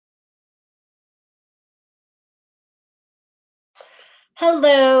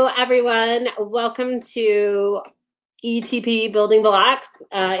Hello, everyone. Welcome to ETP Building Blocks.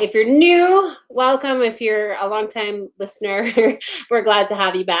 If you're new, welcome. If you're a longtime listener, we're glad to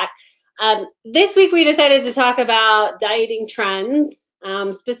have you back. This week, we decided to talk about dieting trends,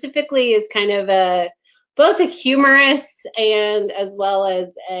 specifically as kind of both a humorous and as well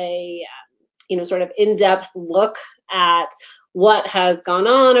as a sort of in-depth look at what has gone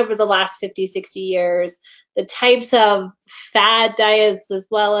on over the last 50, 60 years, the types of fad diets, as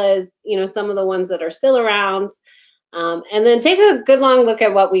well as, some of the ones that are still around, and then take a good long look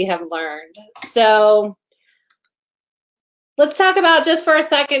at what we have learned. So let's talk about just for a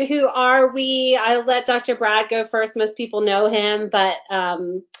second, who are we? I'll let Dr. Brad go first. Most people know him, but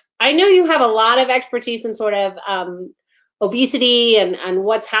I know you have a lot of expertise in sort of obesity and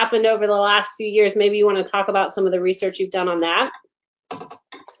what's happened over the last few years. Maybe you want to talk about some of the research you've done on that.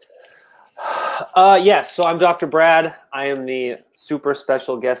 Yes, so I'm Dr. Brad. I am the super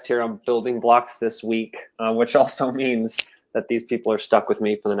special guest here on Building Blocks this week, which also means that these people are stuck with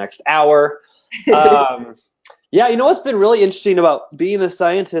me for the next hour. Yeah, what's been really interesting about being a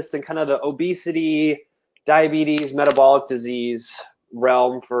scientist in kind of the obesity, diabetes, metabolic disease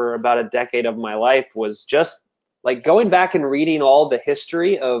realm for about a decade of my life was just like going back and reading all the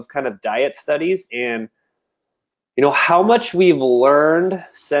history of kind of diet studies and how much we've learned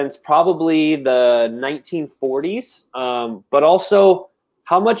since probably the 1940s, but also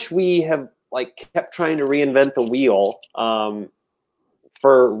how much we have like kept trying to reinvent the wheel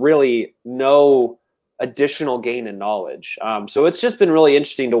for really no additional gain in knowledge. So it's just been really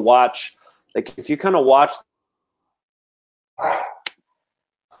interesting to watch. Like if you kind of watch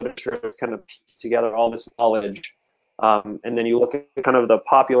it's kind of piece together all this knowledge, and then you look at kind of the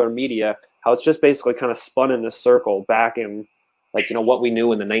popular media, how it's just basically kind of spun in this circle back in what we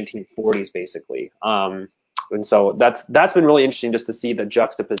knew in the 1940s basically. And so that's been really interesting just to see the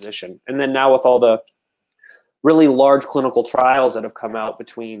juxtaposition. And then now with all the really large clinical trials that have come out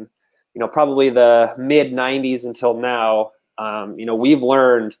between probably the mid 90s until now, we've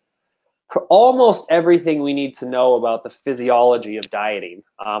learned almost everything we need to know about the physiology of dieting.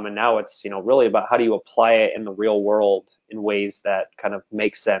 And now it's, really about how do you apply it in the real world in ways that kind of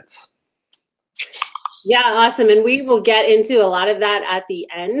make sense. Yeah, awesome. And we will get into a lot of that at the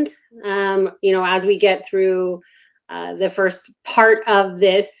end, as we get through the first part of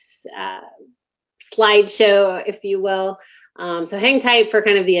this slideshow, if you will. So hang tight for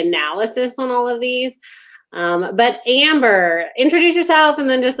kind of the analysis on all of these. But Amber, introduce yourself and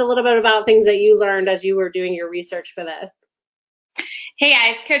then just a little bit about things that you learned as you were doing your research for this. Hey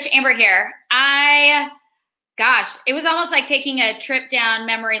guys, Coach Amber here. It was almost like taking a trip down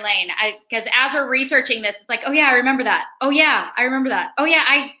memory lane. Because as we're researching this, it's like, oh yeah, I remember that. Oh yeah, I remember that. Oh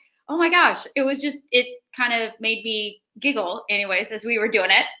my gosh, it kind of made me giggle anyways as we were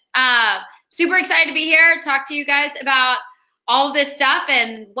doing it. Super excited to be here, talk to you guys about all of this stuff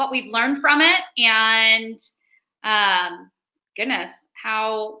and what we've learned from it, and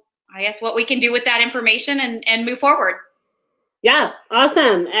what we can do with that information and move forward. Yeah,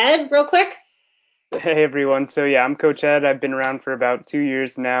 awesome. Ed, real quick. Hey everyone. So yeah, I'm Coach Ed. I've been around for about 2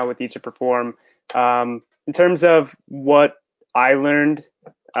 years now with Eat to Perform. In terms of what I learned,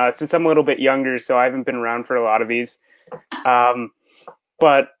 since I'm a little bit younger, so I haven't been around for a lot of these.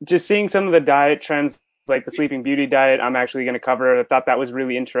 But just seeing some of the diet trends, like the Sleeping Beauty diet, I'm actually going to cover. I thought that was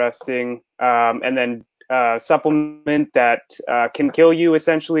really interesting. And then supplement that can kill you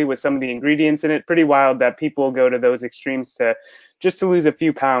essentially with some of the ingredients in it. Pretty wild that people go to those extremes to lose a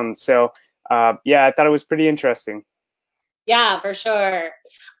few pounds. So yeah, I thought it was pretty interesting. Yeah, for sure.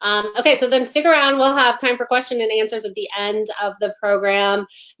 Okay, so then stick around. We'll have time for question and answers at the end of the program.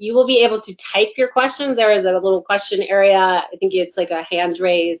 You will be able to type your questions. There is a little question area. I think it's like a hand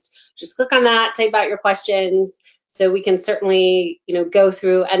raised. Just click on that, type out your questions, so we can certainly, go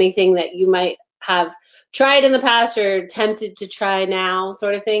through anything that you might have tried in the past or tempted to try now,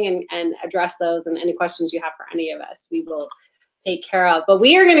 sort of thing, and address those, and any questions you have for any of us, we will take care of. But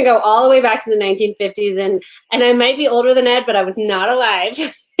we are going to go all the way back to the 1950s, and I might be older than Ed, but I was not alive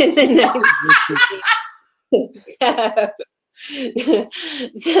in the 1950s.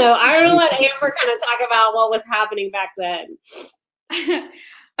 So I'm going to let Amber kind of talk about what was happening back then.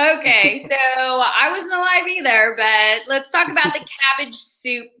 Okay, so I wasn't alive either, but let's talk about the cabbage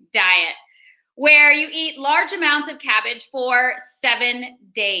soup diet, where you eat large amounts of cabbage for 7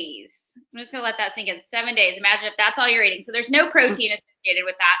 days. I'm just going to let that sink in. 7 days. Imagine if that's all you're eating. So there's no protein associated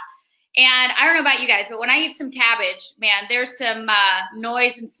with that. And I don't know about you guys, but when I eat some cabbage, man, there's some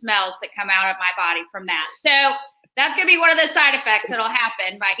noise and smells that come out of my body from that. So that's going to be one of the side effects that'll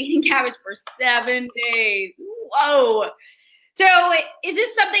happen by eating cabbage for 7 days. Whoa. So is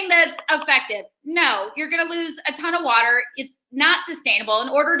this something that's effective? No, you're going to lose a ton of water. It's not sustainable. In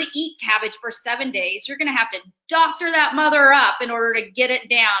order to eat cabbage for 7 days, you're going to have to doctor that mother up in order to get it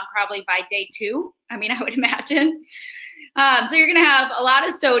down probably by day 2. I mean, I would imagine. So you're going to have a lot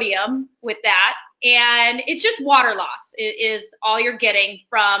of sodium with that. And it's just water loss. It is all you're getting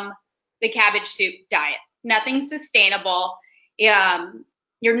from the cabbage soup diet. Nothing sustainable.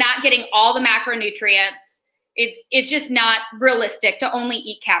 You're not getting all the macronutrients. It's just not realistic to only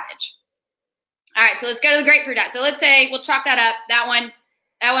eat cabbage. All right, so let's go to the grapefruit diet. So let's say we'll chalk that up. That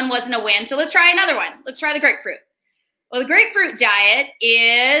one wasn't a win. So let's try another one. Let's try the grapefruit. Well, the grapefruit diet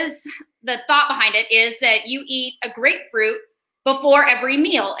is, the thought behind it is that you eat a grapefruit before every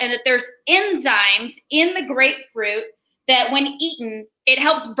meal, and that there's enzymes in the grapefruit that when eaten, it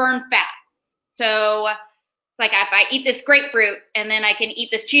helps burn fat. So like if I eat this grapefruit and then I can eat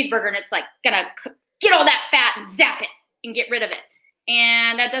this cheeseburger and it's like gonna get all that fat and zap it and get rid of it.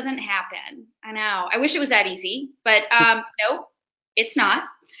 And that doesn't happen. I know. I wish it was that easy, but no, it's not.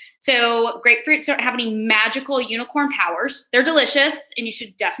 So grapefruits don't have any magical unicorn powers. They're delicious and you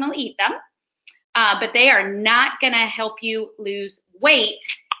should definitely eat them. But they are not going to help you lose weight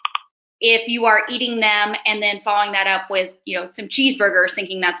if you are eating them and then following that up with, some cheeseburgers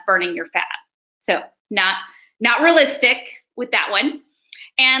thinking that's burning your fat. So not realistic with that one.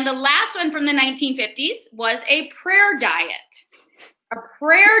 And the last one from the 1950s was a prayer diet. A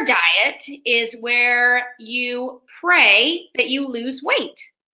prayer diet is where you pray that you lose weight.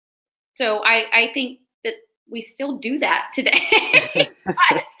 So I think that we still do that today.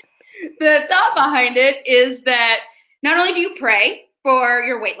 But the thought behind it is that not only do you pray for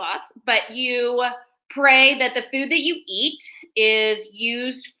your weight loss, but you pray that the food that you eat is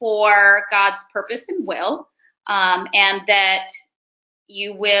used for God's purpose and will, and that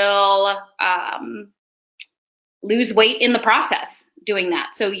you will lose weight in the process doing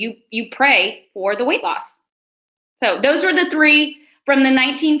that. So you pray for the weight loss. So those were the 3 from the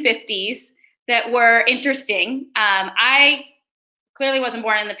 1950s that were interesting. I clearly wasn't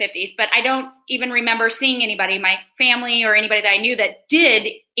born in the 50s, but I don't even remember seeing anybody, my family or anybody that I knew, that did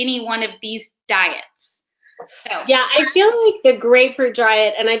any one of these diets. So, yeah, I feel like the grapefruit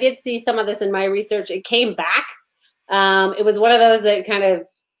diet, and I did see some of this in my research, it came back. It was one of those that kind of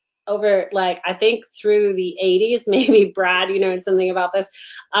over, like, I think through the 80s, maybe Brad, something about this.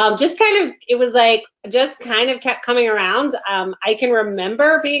 It was like, just kind of kept coming around. I can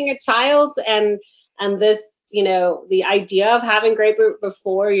remember being a child and this, the idea of having grapefruit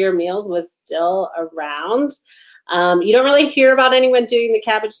before your meals was still around. You don't really hear about anyone doing the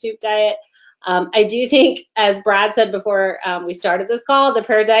cabbage soup diet. I do think, as Brad said before we started this call, the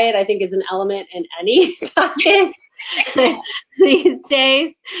prayer diet, I think, is an element in any diet these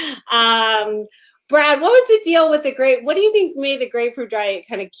days. Brad, what was the deal with what do you think made the grapefruit diet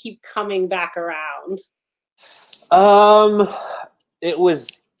kind of keep coming back around? It was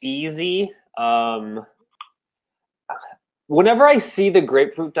easy. Whenever I see the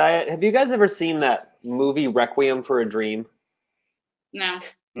grapefruit diet, have you guys ever seen that movie Requiem for a Dream? No.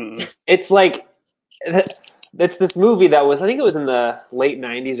 It's like, it's this movie that was, I think it was in the late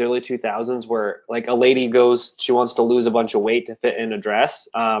 90s, early 2000s, where like a lady she wants to lose a bunch of weight to fit in a dress.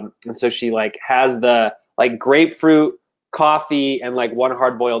 And so she like has the like grapefruit, coffee, and like one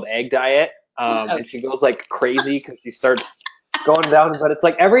hard-boiled egg diet. And she goes like crazy because she starts going down. But it's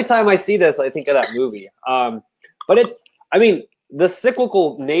like every time I see this, I think of that movie. But the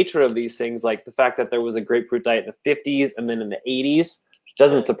cyclical nature of these things, like the fact that there was a grapefruit diet in the 50s and then in the 80s,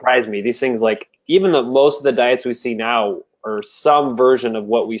 doesn't surprise me. These things, like even most of the diets we see now are some version of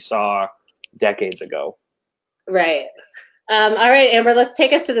what we saw decades ago. Right. All right, Amber, let's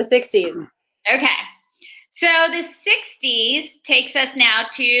take us to the 60s. Okay. So the 60s takes us now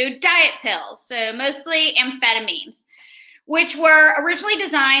to diet pills, so mostly amphetamines, which were originally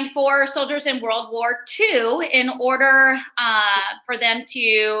designed for soldiers in World War II in order for them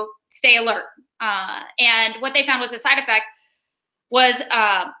to stay alert. And what they found was a side effect was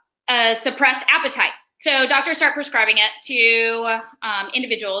a suppressed appetite. So doctors start prescribing it to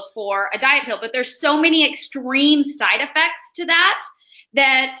individuals for a diet pill, but there's so many extreme side effects to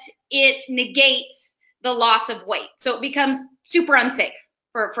that it negates the loss of weight. So it becomes super unsafe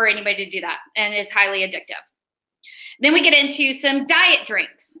for anybody to do that, and is highly addictive. Then we get into some diet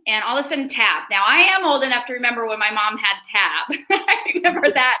drinks, and all of a sudden Tab. Now, I am old enough to remember when my mom had Tab. I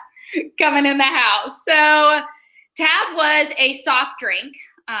remember that coming in the house. So Tab was a soft drink,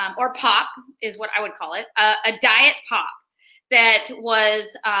 or pop is what I would call it, a diet pop that was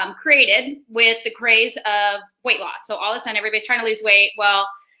created with the craze of weight loss. So all of a sudden everybody's trying to lose weight. Well,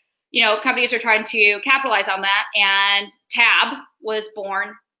 companies are trying to capitalize on that, and Tab was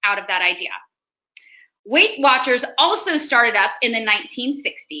born out of that idea. Weight Watchers also started up in the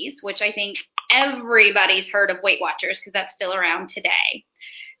 1960s, which I think everybody's heard of Weight Watchers because that's still around today.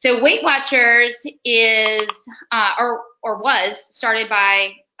 So Weight Watchers is or was started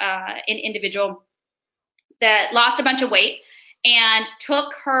by an individual that lost a bunch of weight and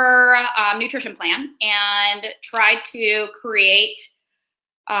took her nutrition plan and tried to create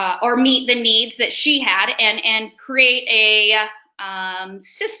or meet the needs that she had and create a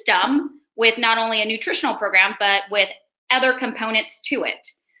system with not only a nutritional program, but with other components to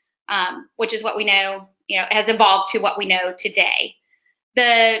it, which is what we know, has evolved to what we know today.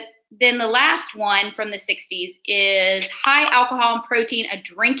 Then the last one from the 60s is high alcohol and protein, a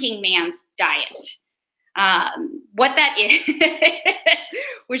drinking man's diet. What that is,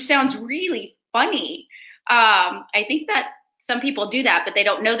 which sounds really funny. I think that some people do that, but they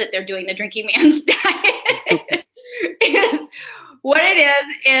don't know that they're doing the drinking man's diet. What it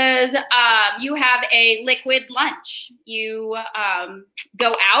is you have a liquid lunch. You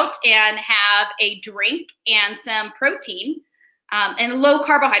go out and have a drink and some protein and low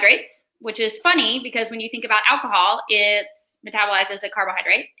carbohydrates, which is funny because when you think about alcohol, it's metabolized as a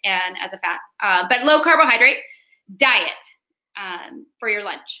carbohydrate and as a fat. But low carbohydrate diet for your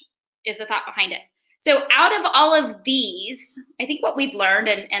lunch is the thought behind it. So out of all of these, I think what we've learned,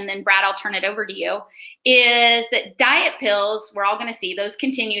 and then Brad, I'll turn it over to you, is that diet pills, we're all going to see, those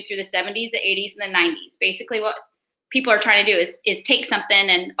continue through the 70s, the 80s, and the 90s. Basically what people are trying to do is take something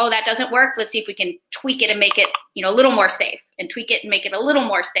and, that doesn't work. Let's see if we can tweak it and make it, a little more safe, and tweak it and make it a little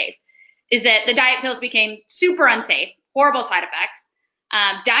more safe. Is that the diet pills became super unsafe, horrible side effects.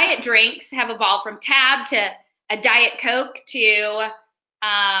 Diet drinks have evolved from Tab to a Diet Coke to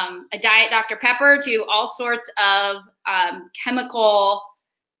a Diet Dr. Pepper to all sorts of chemical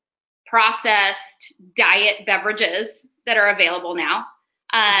processed diet beverages that are available now.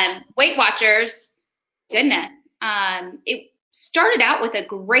 Weight Watchers, goodness, it started out with a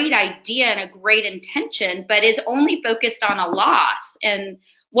great idea and a great intention, but is only focused on a loss. And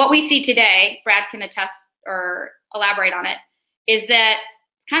what we see today, Brad can attest or elaborate on it, is that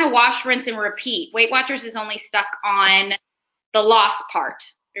kind of wash, rinse, and repeat. Weight Watchers is only stuck on the loss part.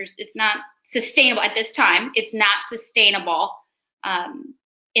 It's not sustainable at this time. It's not sustainable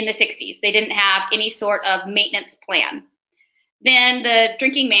in the 60s. They didn't have any sort of maintenance plan. Then the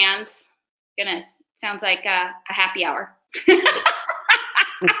drinking man's, goodness, sounds like a happy hour. I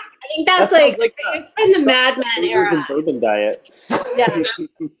think that's like it's been the Mad Men era. Bourbon diet. Yeah.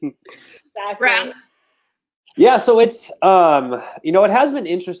 Exactly. Right. Yeah, so it's it has been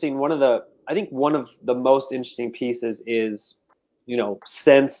interesting. One of the most interesting pieces is,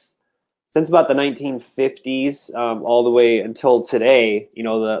 since about the 1950s all the way until today,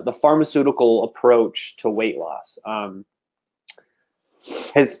 the pharmaceutical approach to weight loss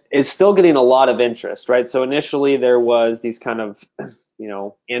is still getting a lot of interest, right? So initially there was these kind of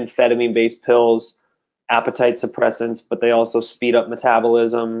amphetamine-based pills, appetite suppressants, but they also speed up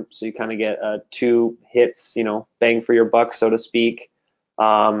metabolism. So you kind of get two hits, bang for your buck, so to speak.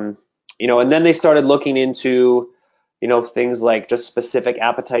 And then they started looking into, things like just specific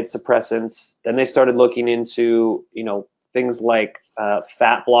appetite suppressants. Then they started looking into, things like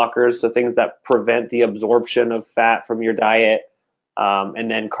fat blockers, so things that prevent the absorption of fat from your diet, and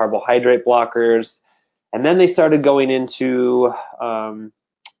then carbohydrate blockers. And then they started going into,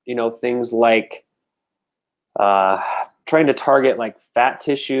 things like trying to target like fat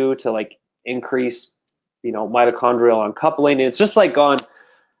tissue to like increase, mitochondrial uncoupling. And it's just like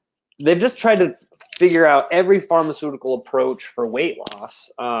they've just tried to figure out every pharmaceutical approach for weight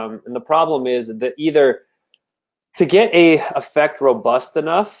loss. And the problem is that either to get a effect robust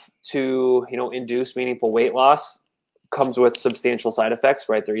enough to, induce meaningful weight loss comes with substantial side effects,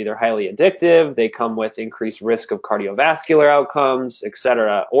 right? They're either highly addictive, they come with increased risk of cardiovascular outcomes, et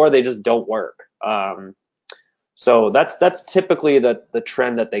cetera, or they just don't work. So that's typically the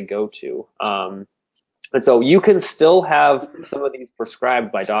trend that they go to. And so you can still have some of these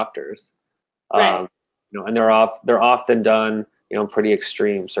prescribed by doctors, Right. And they're often done, in pretty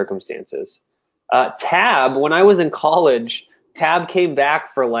extreme circumstances. Tab, when I was in college, Tab came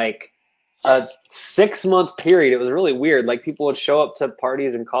back for like a 6-month period. It was really weird. Like people would show up to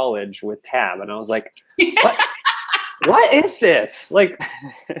parties in college with Tab, and I was like, what is this? Like,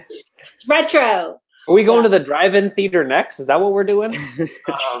 It's retro. are we going to the drive-in theater next? Is that what we're doing?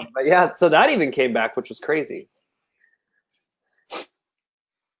 But yeah, so that even came back, which was crazy.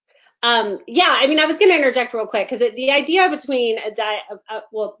 I mean, I was going to interject real quick because the idea between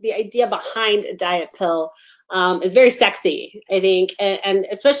the idea behind a diet pill is very sexy, I think, and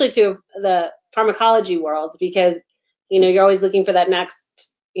especially to the pharmacology world, because, you're always looking for that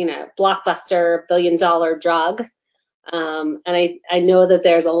next, blockbuster billion-dollar drug. And I know that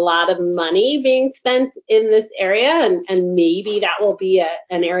there's a lot of money being spent in this area, and maybe that will be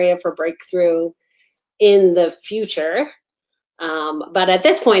an area for breakthrough in the future. But at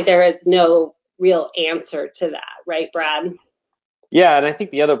this point, there is no real answer to that, right, Brad? Yeah, and I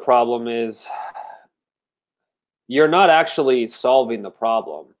think the other problem is you're not actually solving the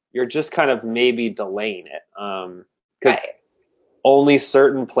problem. You're just kind of maybe delaying it. Because only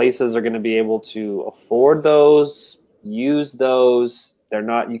certain places are going to be able to afford those, use those.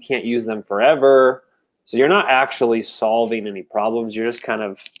 You can't use them forever. So you're not actually solving any problems. You're just kind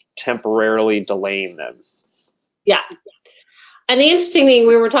of temporarily delaying them. Yeah. And the interesting thing,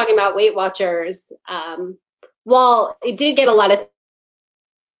 we were talking about Weight Watchers. While it did get a lot of,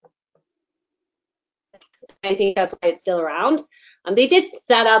 I think that's why it's still around. They did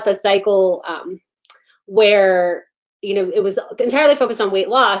set up a cycle where it was entirely focused on weight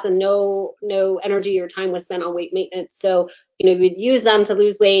loss, and no energy or time was spent on weight maintenance. So you'd use them to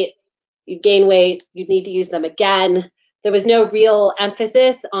lose weight, you'd gain weight, you'd need to use them again. There was no real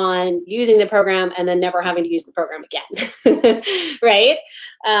emphasis on using the program and then never having to use the program again, right?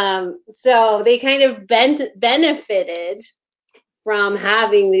 So they kind of benefited from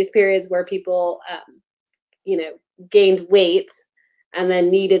having these periods where people, gained weight and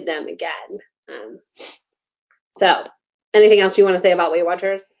then needed them again. So anything else you want to say about Weight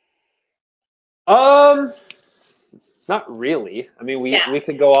Watchers? Not really. I mean, we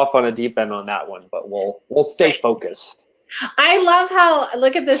could go off on a deep end on that one, but we'll stay focused. I love how,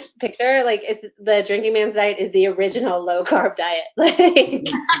 look at this picture, like it's the Drinking Man's Diet is the original low carb diet. Like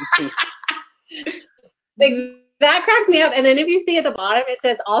that cracks me up. And then if you see at the bottom, it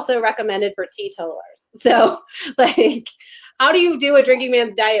says also recommended for teetotalers. So like, how do you do a Drinking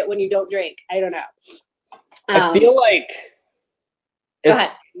Man's Diet when you don't drink? I don't know. I feel like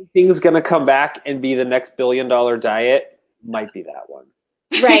if anything's going to come back and be the next $1 billion diet, might be that one.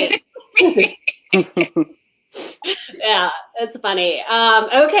 Right. Yeah, it's funny.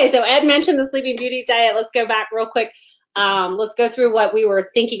 Okay, so Ed mentioned the Sleeping Beauty diet. Let's go back real quick. Let's go through what we were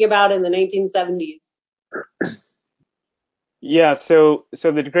thinking about in the 1970s. Yeah, so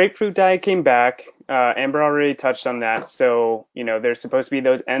the grapefruit diet came back. Amber already touched on that. So, there's supposed to be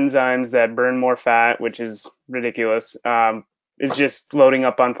those enzymes that burn more fat, which is ridiculous. It's just loading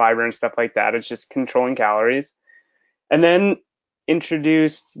up on fiber and stuff like that. It's just controlling calories. And then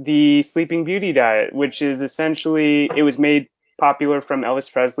introduced the Sleeping Beauty diet, which is essentially, it was made popular from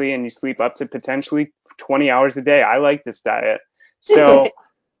Elvis Presley, and you sleep up to potentially 20 hours a day. I like this diet. So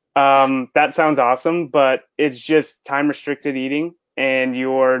that sounds awesome, but it's just time restricted eating, and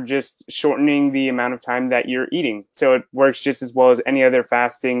you're just shortening the amount of time that you're eating. So it works just as well as any other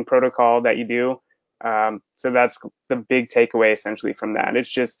fasting protocol that you do. So that's the big takeaway essentially from that. It's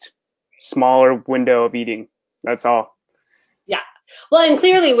just smaller window of eating. That's all. Yeah. Well, and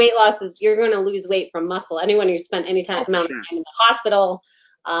clearly weight loss is, you're going to lose weight from muscle. Anyone who's spent any amount of time in the hospital,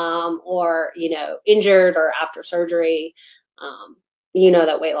 or, injured or after surgery,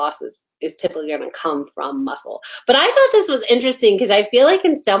 that weight loss is typically going to come from muscle. But I thought this was interesting because I feel like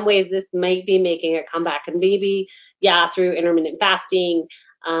in some ways this might be making a comeback, and maybe, through intermittent fasting,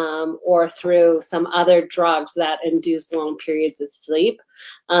 or through some other drugs that induce long periods of sleep.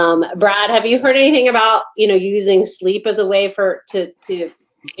 Brad, have you heard anything about, using sleep as a way to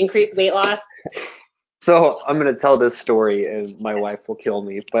increase weight loss? So I'm going to tell this story and my wife will kill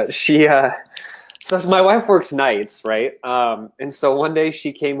me, but so my wife works nights, right? And so one day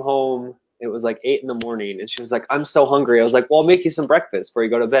she came home, it was like 8 a.m, and she was like, I'm so hungry. I was like, well, I'll make you some breakfast before you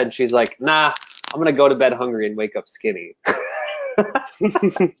go to bed. And she's like, nah, I'm going to go to bed hungry and wake up skinny.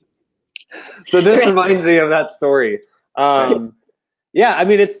 So this reminds me of that story. Yeah, I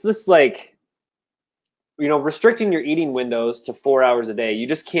mean, it's just like, restricting your eating windows to 4 hours a day. You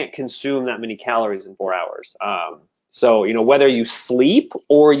just can't consume that many calories in 4 hours. So, whether you sleep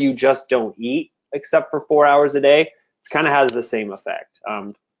or you just don't eat except for 4 hours a day, it kind of has the same effect.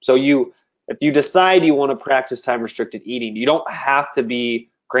 So if you decide you want to practice time restricted eating, you don't have to be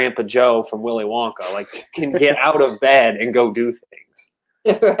Grandpa Joe from Willy Wonka. Like, you can get out of bed and go do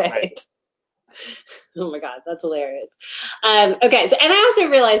things. Right. Oh my God, that's hilarious. Okay, so, and I also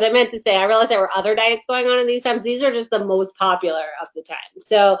realized, I realized there were other diets going on in these times. These are just the most popular of the time.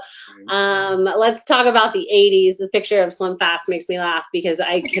 So let's talk about the 80s. This picture of Slim Fast makes me laugh because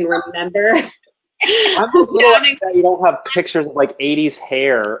I can remember. I'm just glad that you don't have pictures of like 80s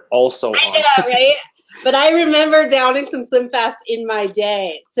hair also on. I know, right? But I remember downing some Slim Fast in my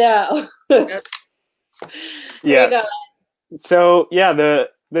day. So There you go. So yeah, the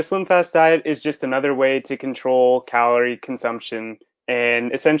Slim Fast diet is just another way to control calorie consumption.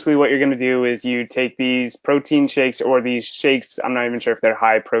 And essentially what you're going to do is you take these protein shakes or these shakes, I'm not even sure if they're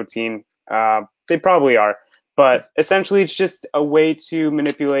high protein. They probably are. But essentially it's just a way to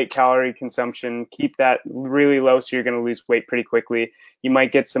manipulate calorie consumption, keep that really low so you're going to lose weight pretty quickly. You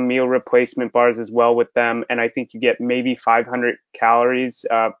might get some meal replacement bars as well with them. And I think you get maybe 500 calories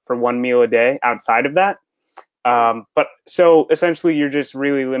for one meal a day outside of that. But so essentially you're just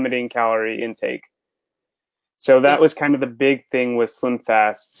really limiting calorie intake. So that was kind of the big thing with Slim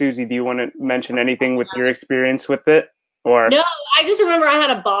Fast. Susie, do you want to mention anything with your experience with it? Or No, I just remember I had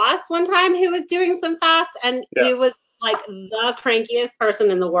a boss one time who was doing Slim Fast, and he was like the crankiest person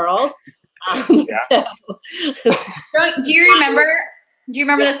in the world. Yeah. Do you remember? Do you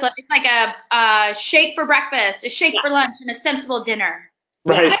remember this? It's like a shake for breakfast, a shake for lunch, and a sensible dinner.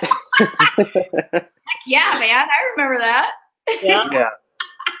 Right. Yeah, man, I remember that. Yeah. Yeah.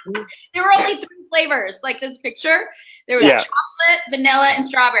 There were only 3 flavors, like this picture. There was chocolate, vanilla, and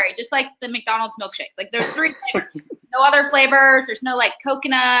strawberry, just like the McDonald's milkshakes. Like there's 3 flavors. No other flavors. There's no like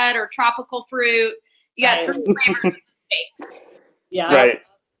coconut or tropical fruit. You got 3 flavors shakes. Yeah. Right.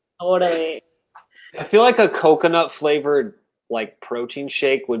 Totally. I feel like a coconut flavored like protein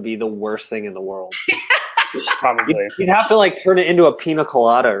shake would be the worst thing in the world. Probably. You'd have to like turn it into a pina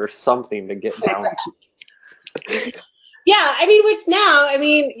colada or something to get down. Yeah, I mean, which now, I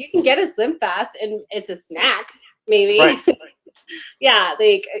mean, you can get a Slim Fast and it's a snack, maybe. Right. Yeah,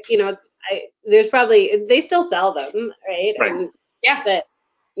 like, you know, there's probably, they still sell them, right? Right. And, Yeah. but,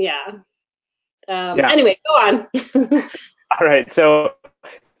 yeah. Yeah. Anyway, go on. All right. So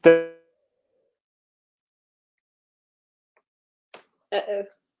the Uh-oh.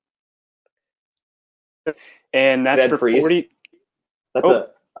 and that's Dead for freeze. 40. That's Oh.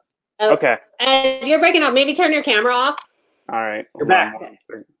 it. Oh, Okay. and you're breaking up. Maybe turn your camera off. All right. You're Hold back. on 1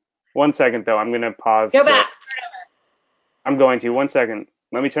 second. 1 second though. I'm going to pause. Go back. I'm going to. 1 second.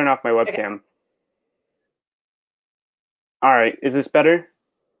 Let me turn off my webcam. Okay. All right. Is this better?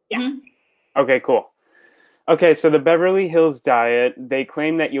 Yeah. Mm-hmm. Okay, cool. Okay, so the Beverly Hills diet, they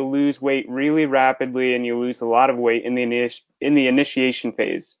claim that you'll lose weight really rapidly and you lose a lot of weight in the initiation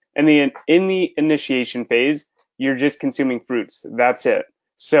phase. And in the initiation phase, you're just consuming fruits. That's it.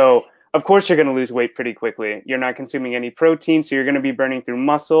 So, of course you're going to lose weight pretty quickly. You're not consuming any protein, so you're going to be burning through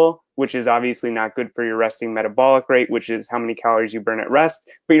muscle, which is obviously not good for your resting metabolic rate, which is how many calories you burn at rest,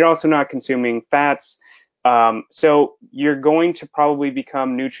 but you're also not consuming fats. So you're going to probably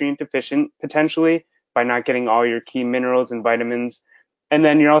become nutrient deficient potentially by not getting all your key minerals and vitamins. And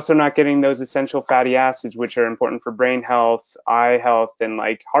then you're also not getting those essential fatty acids, which are important for brain health, eye health, and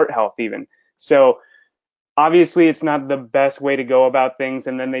like heart health even. So obviously it's not the best way to go about things.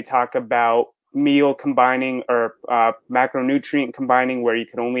 And then they talk about meal combining or macronutrient combining, where you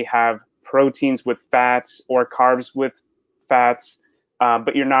can only have proteins with fats or carbs with fats.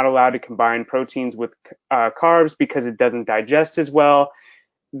 But you're not allowed to combine proteins with carbs because it doesn't digest as well.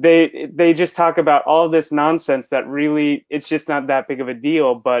 They just talk about all this nonsense that really it's just not that big of a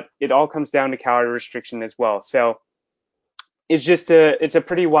deal, but it all comes down to calorie restriction as well. So it's a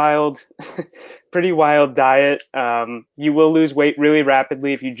pretty wild pretty wild diet. You will lose weight really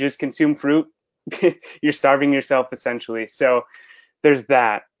rapidly if you just consume fruit. You're starving yourself essentially. So there's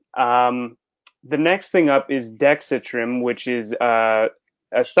that. The next thing up is Dexatrim, which is a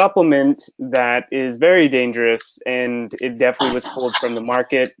supplement that is very dangerous, and it definitely was pulled from the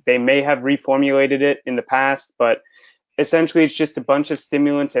market. They may have reformulated it in the past, but essentially it's just a bunch of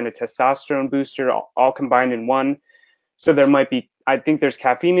stimulants and a testosterone booster all combined in one. So there might be, I think there's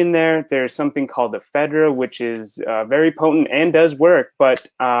caffeine in there. There's something called ephedra, which is very potent and does work, but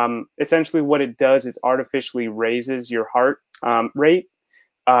essentially what it does is artificially raises your heart rate,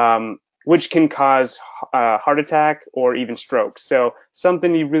 which can cause heart attack or even stroke. So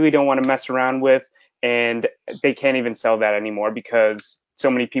something you really don't want to mess around with, and they can't even sell that anymore because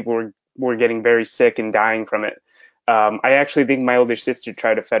so many people were getting very sick and dying from it. I actually think my older sister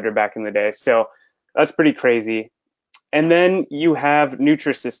tried ephedra back in the day, so that's pretty crazy. And then you have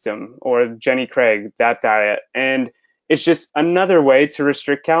Nutrisystem or Jenny Craig, that diet. And it's just another way to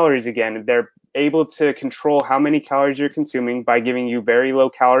restrict calories again. They're able to control how many calories you're consuming by giving you very low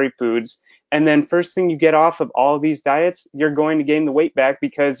calorie foods. And then first thing you get off of all of these diets, you're going to gain the weight back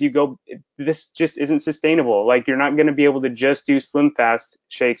because you go, this just isn't sustainable. Like you're not going to be able to just do Slim Fast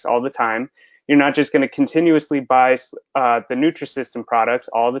shakes all the time. You're not just going to continuously buy the Nutrisystem products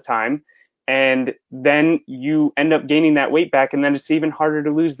all the time. And then you end up gaining that weight back, and then it's even harder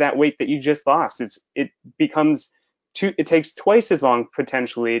to lose that weight that you just lost. It becomes it takes twice as long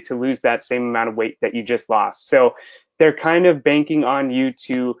potentially to lose that same amount of weight that you just lost. So they're kind of banking on you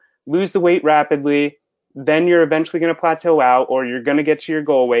to lose the weight rapidly, then you're eventually going to plateau out, or you're going to get to your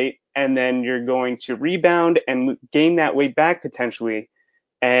goal weight, and then you're going to rebound and gain that weight back potentially,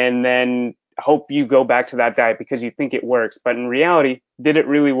 and then hope you go back to that diet because you think it works. But in reality, did it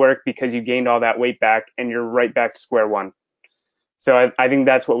really work because you gained all that weight back and you're right back to square one? So I think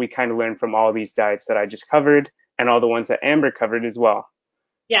that's what we kind of learned from all these diets that I just covered and all the ones that Amber covered as well.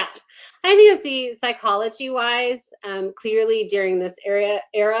 Yeah, I think it's the psychology wise. Clearly, during this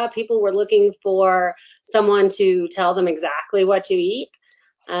era, people were looking for someone to tell them exactly what to eat.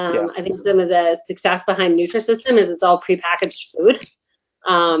 I think some of the success behind Nutrisystem is it's all prepackaged food.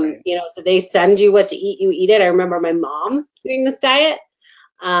 So they send you what to eat, you eat it. I remember my mom doing this diet.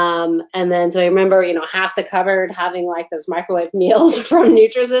 And then, so I remember, half the cupboard having like those microwave meals from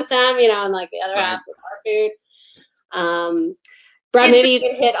Nutrisystem, and like the other half was our food. Brad, maybe you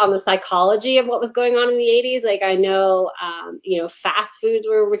can hit on the psychology of what was going on in the 80s. Like I know, fast foods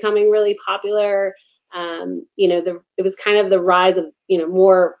were becoming really popular. It was kind of the rise of,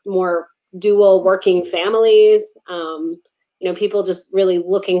 more dual working families. People just really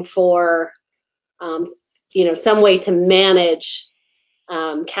looking for, some way to manage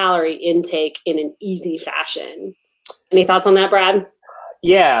calorie intake in an easy fashion. Any thoughts on that, Brad?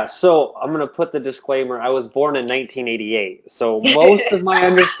 Yeah, so I'm going to put the disclaimer. I was born in 1988, so most of my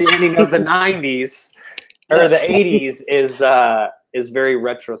understanding of the 90s or the 80s is very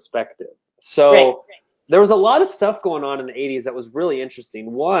retrospective. So there was a lot of stuff going on in the 80s that was really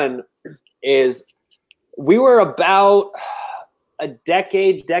interesting. One is we were about a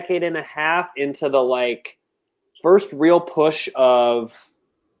decade and a half into the like first real push of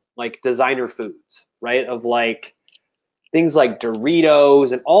like designer foods, right? Of like things like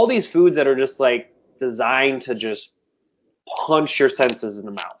Doritos and all these foods that are just like designed to just punch your senses in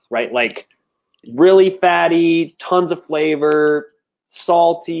the mouth, right? Like really fatty, tons of flavor,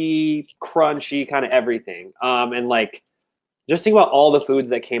 salty, crunchy, kind of everything. And like just think about all the foods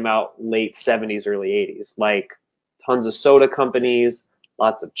that came out late 70s, early 80s, like tons of soda companies,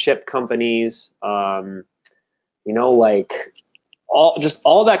 lots of chip companies, like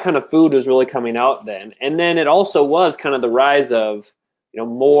all that kind of food was really coming out then. And then it also was kind of the rise of,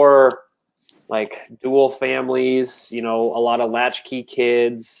 more like dual families, a lot of latchkey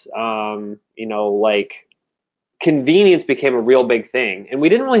kids, like convenience became a real big thing. And we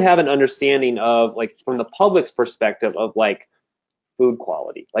didn't really have an understanding of like from the public's perspective of like food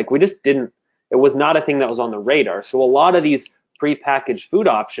quality. Like we just didn't, it was not a thing that was on the radar. So a lot of these prepackaged food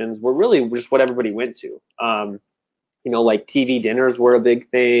options were really just what everybody went to. Like TV dinners were a big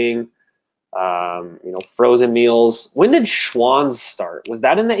thing. Frozen meals. When did Schwann's start? Was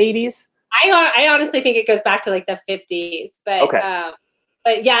that in the 80s? I honestly think it goes back to like the 50s, but okay.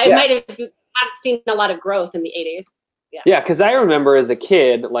 But yeah, it might have haven't seen a lot of growth in the 80s. Yeah, because I remember as a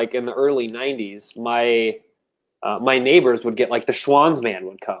kid, like in the early 90s, my neighbors would get like the Schwann's man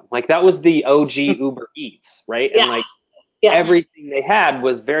would come. Like that was the OG Uber Eats, right? And like everything they had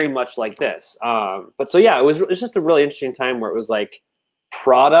was very much like this. But so yeah, it was just a really interesting time where it was like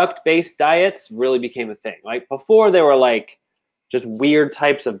product-based diets really became a thing. Like before they were like just weird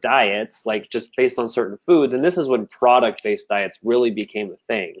types of diets, like just based on certain foods. And this is when product-based diets really became a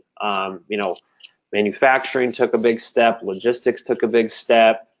thing. Manufacturing took a big step, logistics took a big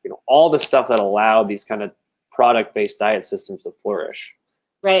step, all the stuff that allowed these kind of product-based diet systems to flourish.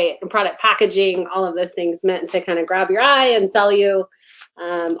 Right, and product packaging, all of those things meant to kind of grab your eye and sell you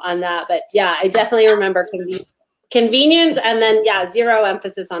on that. But yeah, I definitely remember convenience and then zero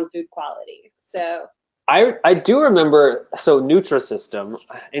emphasis on food quality. So I do remember, so Nutrisystem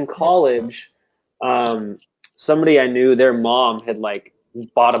in college, somebody I knew, their mom had like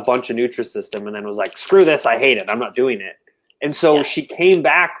bought a bunch of Nutrisystem and then was like, screw this, I hate it, I'm not doing it. And so she came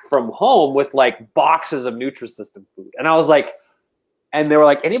back from home with like boxes of Nutrisystem food. And I was like, and they were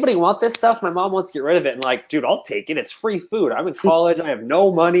like, anybody want this stuff? My mom wants to get rid of it. And like, dude, I'll take it. It's free food. I'm in college. I have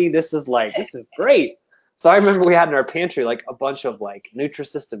no money. This is great. So I remember we had in our pantry like a bunch of like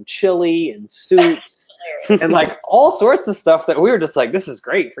Nutrisystem chili and soups and like all sorts of stuff that we were just like, this is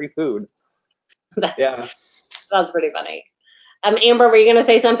great, free food. That's pretty funny. Amber, were you gonna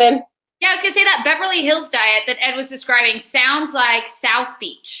say something? Yeah, I was gonna say that Beverly Hills diet that Ed was describing sounds like South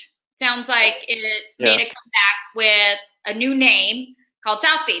Beach. Sounds like it made a comeback with a new name called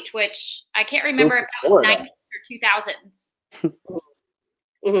South Beach, which I can't remember if that was 90s or 2000s.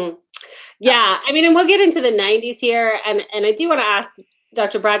 Mm-hmm. Yeah, I mean, and we'll get into the 90s here, and I do want to ask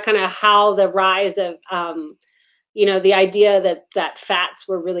Dr. Brad kind of how the rise of, the idea that fats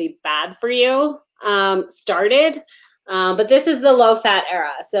were really bad for you, started. But this is the low fat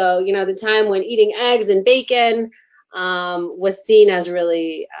era. So, you know, the time when eating eggs and bacon was seen as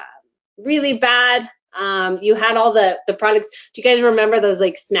really, really bad. You had all the products. Do you guys remember those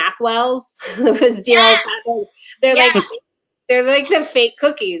like snack wells with zero fat? They're Yeah. they're like the fake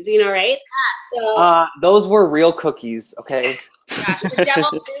cookies, you know, right? So Those were real cookies, okay? Gosh, the devil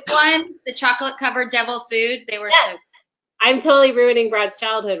food one, the chocolate covered devil food, they were yes, so. I'm totally ruining Brad's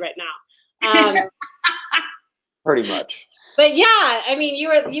childhood right now. Pretty much. But yeah, I mean, you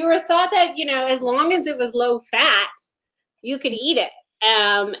were thought that, you know, as long as it was low fat, you could eat it.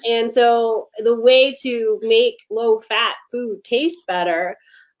 And so the way to make low fat food taste better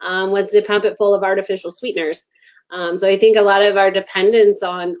was to pump it full of artificial sweeteners. So I think a lot of our dependence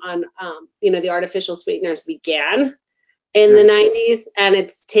on you know, the artificial sweeteners began in the 90s, and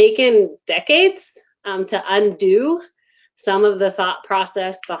it's taken decades to undo some of the thought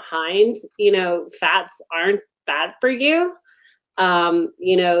process behind, you know, fats aren't bad for you.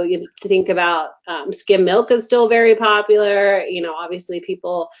 You know, you think about skim milk is still very popular. You know, obviously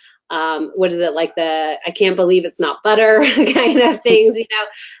people, what is it, like the I can't believe it's not butter kind of things. You know,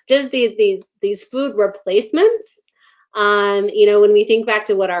 just these food replacements. You know, when we think back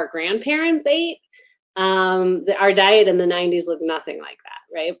to what our grandparents ate, our diet in the 90s looked nothing like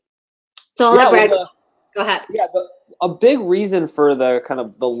that, right? So I'll let Brad go ahead. Yeah, a big reason for the kind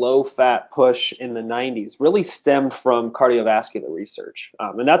of the low fat push in the 90s really stemmed from cardiovascular research.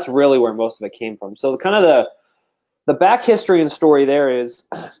 And that's really where most of it came from. So kind of the back history and story there is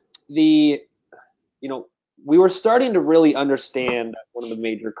you know, we were starting to really understand that one of the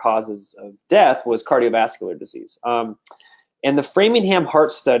major causes of death was cardiovascular disease. And the Framingham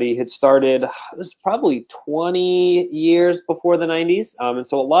Heart Study had started, it was probably 20 years before the 90s. And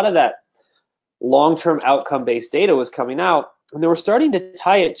so a lot of that long-term outcome-based data was coming out, and they were starting to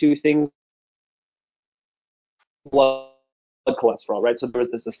tie it to things like blood cholesterol, right? So there was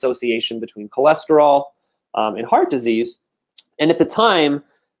this association between cholesterol and heart disease. And at the time,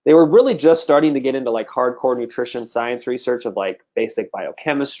 they were really just starting to get into like hardcore nutrition science research of like basic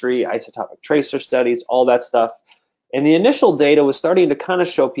biochemistry, isotopic tracer studies, all that stuff. And the initial data was starting to kind of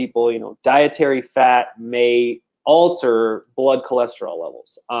show people, you know, dietary fat may alter blood cholesterol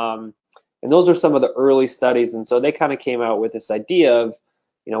levels. And those are some of the early studies. And so they kind of came out with this idea of,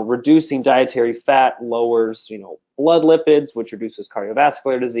 you know, reducing dietary fat lowers, you know, blood lipids, which reduces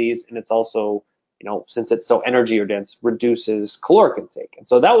cardiovascular disease. And it's also, you know, since it's so energy dense, reduces caloric intake. And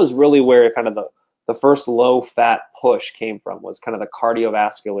so that was really where kind of the first low fat push came from, was kind of the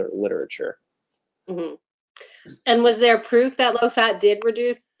cardiovascular literature. Mm-hmm. And was there proof that low fat did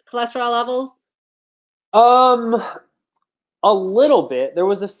reduce cholesterol levels? A little bit. There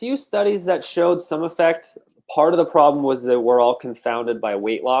was a few studies that showed some effect. Part of the problem was that we're all confounded by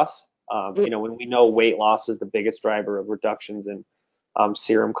weight loss. You know, when we know weight loss is the biggest driver of reductions in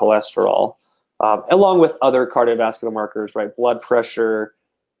serum cholesterol, along with other cardiovascular markers, right? Blood pressure,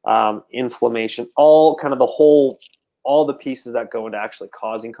 inflammation, all kind of all the pieces that go into actually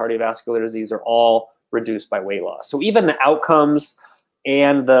causing cardiovascular disease are all reduced by weight loss. So even the outcomes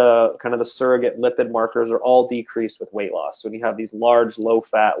and the kind of the surrogate lipid markers are all decreased with weight loss. So when you have these large, low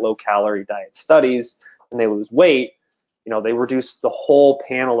fat, low calorie diet studies and they lose weight, you know, they reduce the whole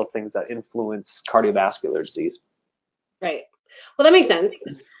panel of things that influence cardiovascular disease. Right. Well, that makes sense.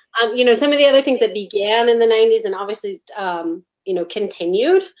 You know, some of the other things that began in the 90s and obviously, you know,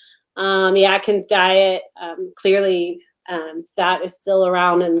 continued, the Atkins diet, clearly that is still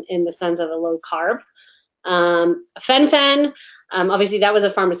around in the sense of a low carb. Fen-phen, obviously that was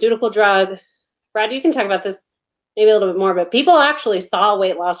a pharmaceutical drug. Brad, you can talk about this maybe a little bit more, but people actually saw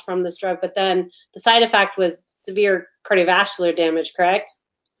weight loss from this drug, but then the side effect was severe cardiovascular damage, correct?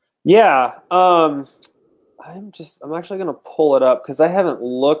 Yeah. I'm actually going to pull it up because I haven't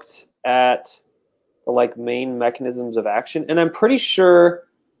looked at the like main mechanisms of action, and I'm pretty sure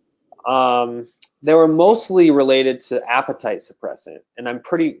they were mostly related to appetite suppressant, and I'm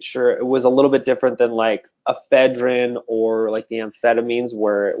pretty sure it was a little bit different than like ephedrine or like the amphetamines,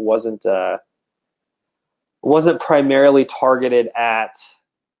 where it wasn't primarily targeted at,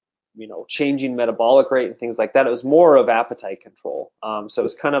 you know, changing metabolic rate and things like that. It was more of appetite control. So it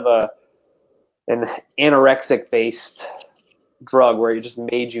was kind of an anorexic based drug where it just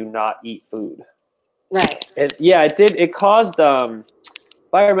made you not eat food. Right. Yeah, it did. It caused,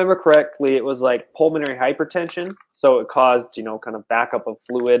 if I remember correctly, it was like pulmonary hypertension. So it caused, you know, kind of backup of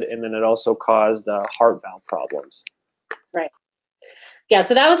fluid, and then it also caused heart valve problems. Right. Yeah,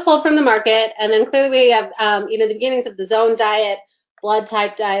 so that was pulled from the market, and then clearly we have, you know, the beginnings of the Zone diet, blood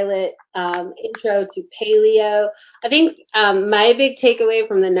type diet, intro to paleo. I think my big takeaway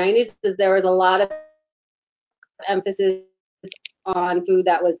from the 90s is there was a lot of emphasis on food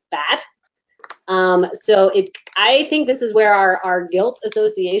that was bad. I think this is where our guilt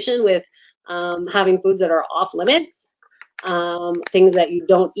association with having foods that are off limits, things that you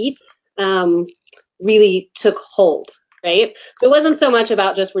don't eat, really took hold, right? So it wasn't so much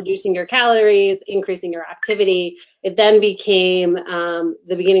about just reducing your calories, increasing your activity. It then became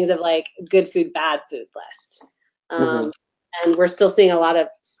the beginnings of like good food, bad food lists. And we're still seeing a lot of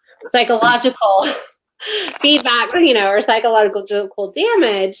psychological feedback, or psychological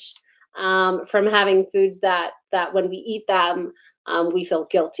damage from having foods that when we eat them, we feel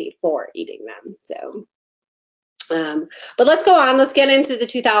guilty for eating them. So, but let's go on. Let's get into the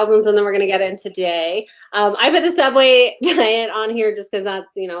 2000s, and then we're going to get into today. I put the Subway diet on here just because that's,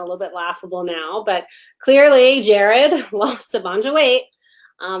 a little bit laughable now. But clearly, Jared lost a bunch of weight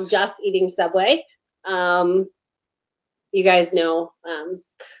just eating Subway. You guys know,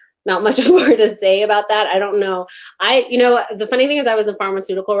 not much more to say about that. I don't know. The funny thing is I was a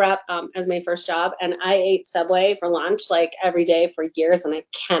pharmaceutical rep as my first job, and I ate Subway for lunch like every day for years, and I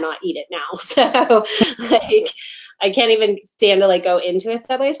cannot eat it now. So like I can't even stand to like go into a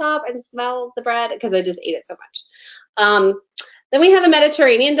Subway shop and smell the bread because I just ate it so much. Then we have the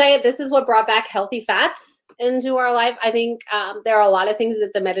Mediterranean diet. This is what brought back healthy fats into our life. I think there are a lot of things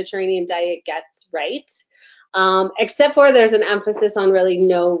that the Mediterranean diet gets right. Except for there's an emphasis on really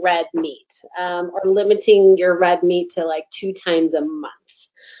no red meat, or limiting your red meat to like 2 times a month.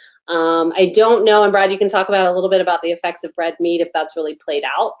 I don't know, and Brad, you can talk about a little bit about the effects of red meat if that's really played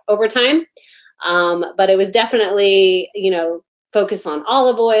out over time. But it was definitely, focused on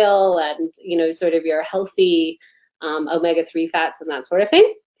olive oil and, sort of your healthy omega-3 fats and that sort of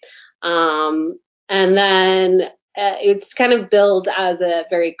thing. And then it's kind of billed as a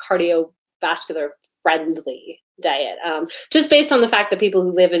very cardiovascular friendly diet, just based on the fact that people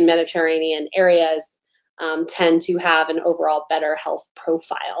who live in Mediterranean areas tend to have an overall better health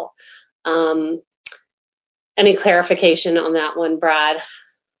profile. Any clarification on that one, Brad?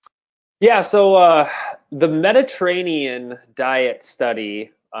 Yeah, so the Mediterranean diet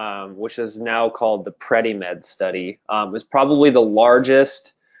study, which is now called the PREDIMED study, is probably the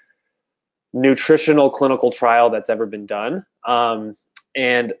largest nutritional clinical trial that's ever been done.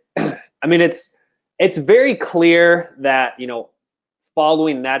 And I mean, it's very clear that,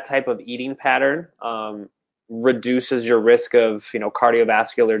 following that type of eating pattern reduces your risk of,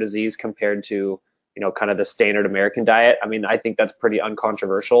 cardiovascular disease compared to, kind of the standard American diet. I mean, I think that's pretty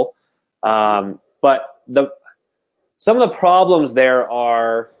uncontroversial. But some of the problems there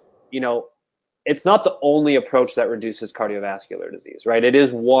are, it's not the only approach that reduces cardiovascular disease, right? It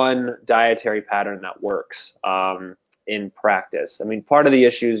is one dietary pattern that works in practice. I mean, part of the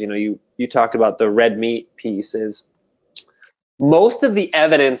issues, you talked about the red meat piece is most of the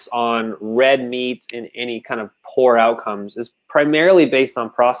evidence on red meat in any kind of poor outcomes is primarily based on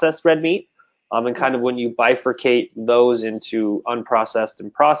processed red meat. And kind of when you bifurcate those into unprocessed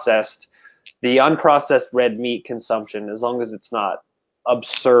and processed, the unprocessed red meat consumption, as long as it's not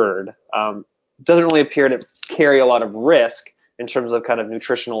absurd, doesn't really appear to carry a lot of risk in terms of kind of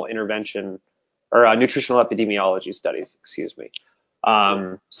nutritional intervention or nutritional epidemiology studies, excuse me.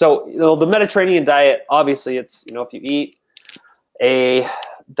 So the Mediterranean diet, obviously it's, if you eat a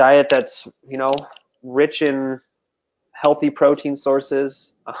diet that's, rich in healthy protein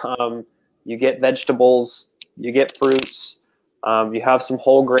sources, you get vegetables, you get fruits, you have some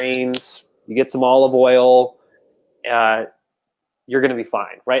whole grains, you get some olive oil, you're going to be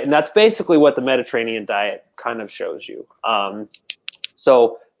fine, right? And that's basically what the Mediterranean diet kind of shows you.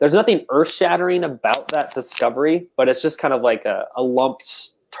 So there's nothing earth-shattering about that discovery, but it's just kind of like a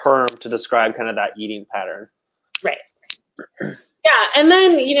lumped term to describe kind of that eating pattern. Right. Yeah, and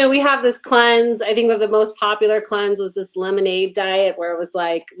then, we have this cleanse. I think the most popular cleanse was this lemonade diet where it was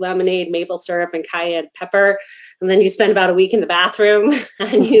like lemonade, maple syrup, and cayenne pepper. And then you spend about a week in the bathroom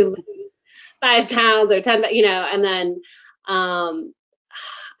and you lose 5 pounds or 10, and then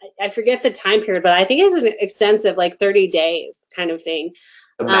I forget the time period, but I think it's an extensive, like 30 days kind of thing.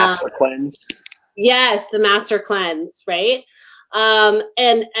 The master cleanse. Yes, the master cleanse, right? And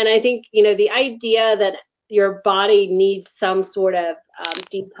I think, the idea that your body needs some sort of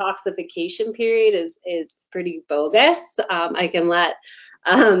detoxification period is pretty bogus. I can let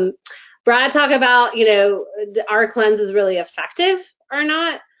Brad talk about, our cleanse is really effective or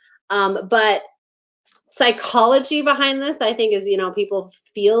not. But psychology behind this, I think, is, people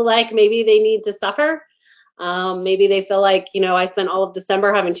feel like maybe they need to suffer Maybe they feel like, I spent all of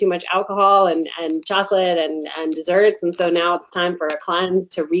December having too much alcohol and chocolate and desserts, and so now it's time for a cleanse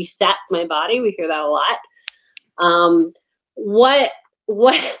to reset my body. We hear that a lot. What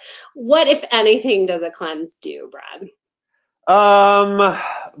if anything does a cleanse do, Brad?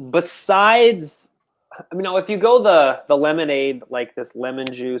 Besides, if you go the lemonade, like this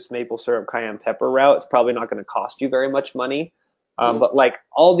lemon juice, maple syrup, cayenne pepper route, it's probably not going to cost you very much money. But like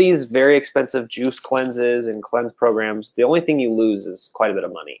all these very expensive juice cleanses and cleanse programs, the only thing you lose is quite a bit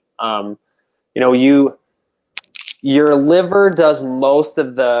of money. Your liver does most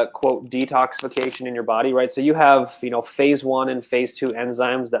of the quote detoxification in your body, right? So you have, phase 1 and phase 2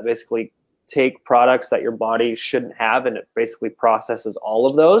 enzymes that basically take products that your body shouldn't have, and it basically processes all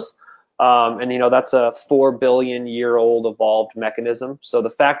of those. And that's a 4 billion year old evolved mechanism. So the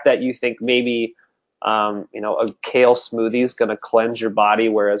fact that you think maybe a kale smoothie is going to cleanse your body,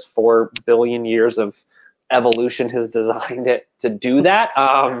 whereas 4 billion years of evolution has designed it to do that,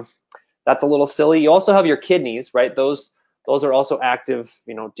 that's a little silly. You also have your kidneys, right? Those are also active,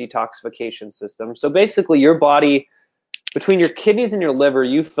 detoxification systems. So basically your body, between your kidneys and your liver,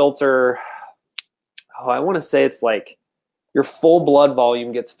 you filter, I want to say it's like your full blood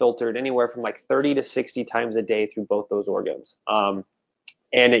volume gets filtered anywhere from like 30 to 60 times a day through both those organs. And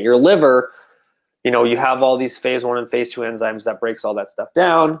at your liver, you have all these phase 1 and phase 2 enzymes that breaks all that stuff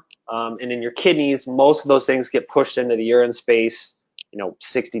down. And in your kidneys, most of those things get pushed into the urine space,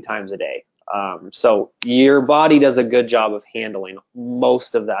 60 times a day. So your body does a good job of handling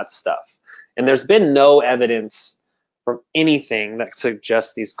most of that stuff. And there's been no evidence from anything that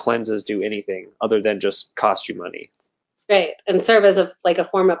suggests these cleanses do anything other than just cost you money. Right, and serve as a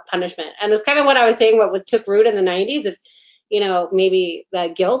form of punishment. And it's kind of what I was saying, what took root in the 90s, if, maybe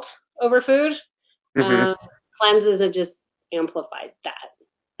the guilt over food. Cleanses have just amplified that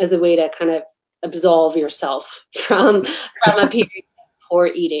as a way to kind of absolve yourself from a period of poor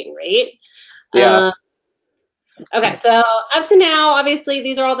eating, right? Yeah. Okay, so up to now, obviously,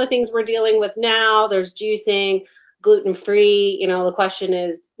 these are all the things we're dealing with now. There's juicing, gluten-free. The question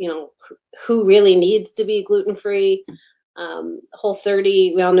is, who really needs to be gluten-free?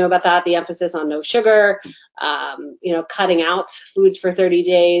 Whole30, we all know about that, the emphasis on no sugar, cutting out foods for 30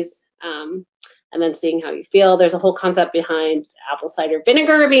 days, and then seeing how you feel. There's a whole concept behind apple cider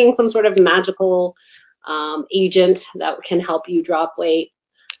vinegar being some sort of magical agent that can help you drop weight.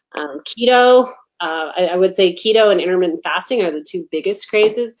 Keto, I would say keto and intermittent fasting are the two biggest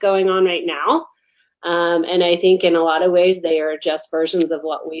crazes going on right now. And I think in a lot of ways they are just versions of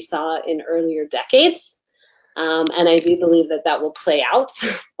what we saw in earlier decades. And I do believe that will play out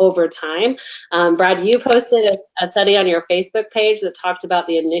over time. Brad, you posted a study on your Facebook page that talked about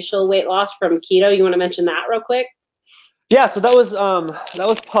the initial weight loss from keto. You want to mention that real quick? Yeah, so that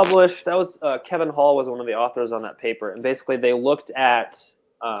was published. That was Kevin Hall was one of the authors on that paper, and basically they looked at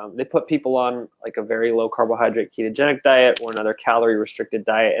they put people on like a very low carbohydrate ketogenic diet or another calorie restricted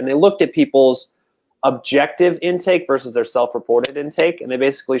diet, and they looked at people's objective intake versus their self-reported intake, and they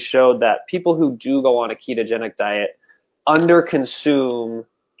basically showed that people who do go on a ketogenic diet underconsume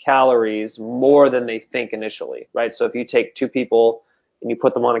calories more than they think initially, right? So if you take two people and you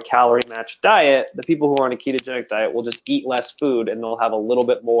put them on a calorie matched diet, the people who are on a ketogenic diet will just eat less food and they'll have a little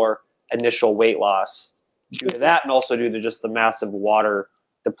bit more initial weight loss due to that, and also due to just the massive water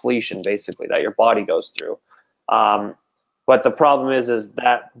depletion basically that your body goes through. But the problem is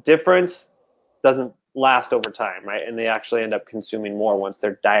that difference doesn't last over time, right? And they actually end up consuming more once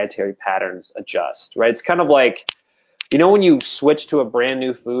their dietary patterns adjust, right? It's kind of like, when you switch to a brand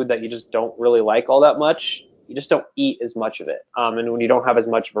new food that you just don't really like all that much, you just don't eat as much of it. And when you don't have as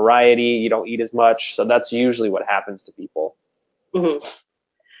much variety, you don't eat as much. So that's usually what happens to people. Mm-hmm.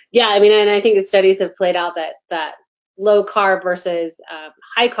 Yeah, and I think the studies have played out that low carb versus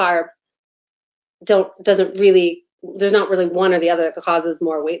high carb there's not really one or the other that causes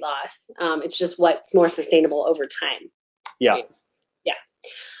more weight loss. It's just what's more sustainable over time. Yeah. Right? Yeah.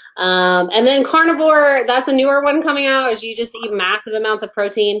 And then carnivore, that's a newer one coming out, is you just eat massive amounts of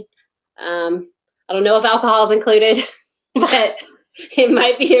protein. I don't know if alcohol is included, but it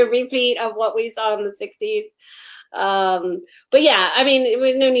might be a repeat of what we saw in the 60s. But yeah,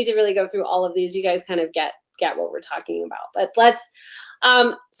 we no need to really go through all of these. You guys kind of get what we're talking about. But let's,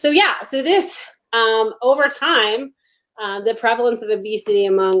 so this, over time, the prevalence of obesity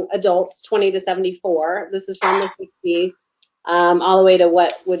among adults 20 to 74, this is from the 60s, all the way to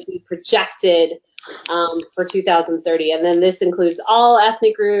what would be projected for 2030. And then this includes all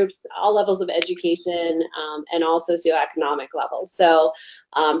ethnic groups, all levels of education, and all socioeconomic levels. So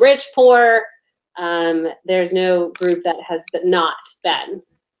rich, poor, there's no group that has not been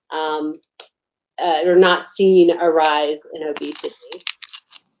or not seen a rise in obesity.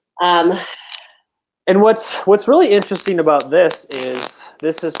 And what's really interesting about this is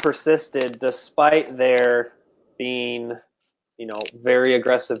this has persisted despite there being, very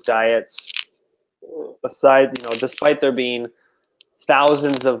aggressive diets. Despite there being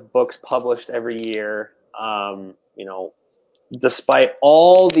thousands of books published every year, despite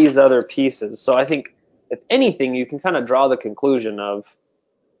all these other pieces. So I think, if anything, you can kind of draw the conclusion of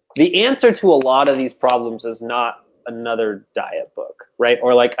the answer to a lot of these problems is not another diet book, right?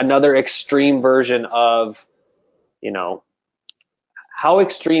 Or like another extreme version of, how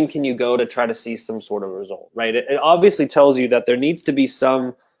extreme can you go to try to see some sort of result, right? It obviously tells you that there needs to be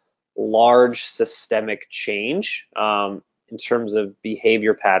some large systemic change in terms of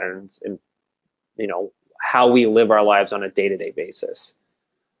behavior patterns and, how we live our lives on a day-to-day basis.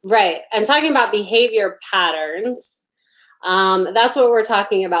 Right. And talking about behavior patterns, that's what we're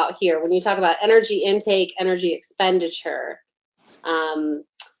talking about here. When you talk about energy intake, energy expenditure,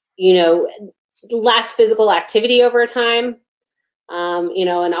 less physical activity over time,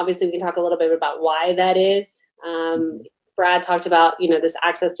 and obviously we can talk a little bit about why that is. Brad talked about, this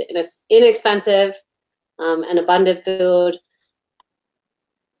access to inexpensive and abundant food.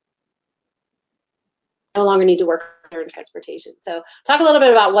 No longer need to work in transportation. So talk a little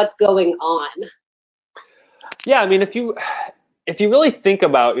bit about what's going on. Yeah, I mean, if you really think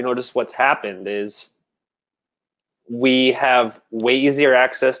about, just what's happened is we have way easier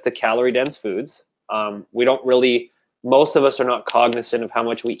access to calorie dense foods. Most of us are not cognizant of how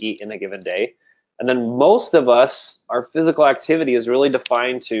much we eat in a given day. And then most of us, our physical activity is really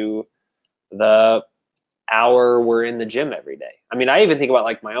defined to the hour we're in the gym every day. I mean, I even think about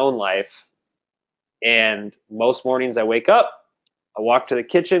like my own life, and most mornings I wake up, I walk to the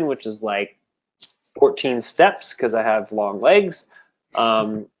kitchen, which is like 14 steps because I have long legs.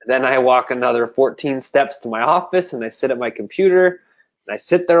 Then I walk another 14 steps to my office and I sit at my computer and I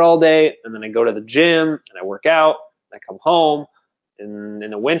sit there all day, and then I go to the gym and I work out. I come home, and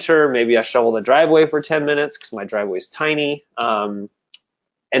in the winter, maybe I shovel the driveway for 10 minutes because my driveway is tiny. And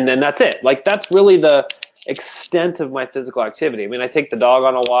then that's it. Like, that's really the extent of my physical activity. I mean, I take the dog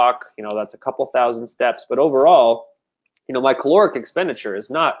on a walk, that's a couple thousand steps, but overall, my caloric expenditure is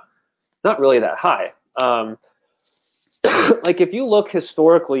not really that high. Like, if you look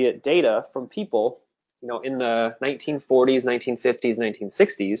historically at data from people, in the 1940s, 1950s,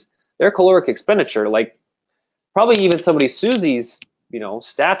 1960s, their caloric expenditure, like probably even somebody Susie's,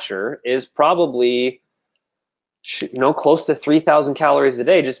 stature, is probably, close to 3,000 calories a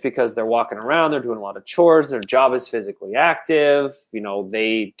day, just because they're walking around, they're doing a lot of chores, their job is physically active,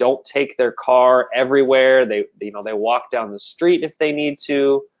 they don't take their car everywhere, they walk down the street if they need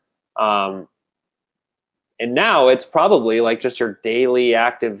to. And now it's probably like just your daily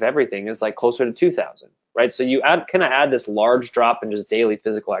active everything is like closer to 2,000, right? So you kind of add this large drop in just daily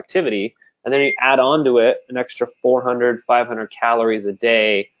physical activity, and then you add onto it an extra 400, 500 calories a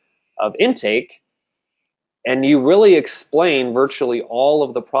day of intake, and you really explain virtually all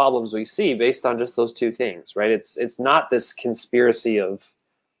of the problems we see based on just those two things, right? It's not this conspiracy of,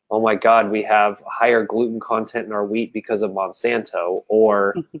 oh my God, we have higher gluten content in our wheat because of Monsanto,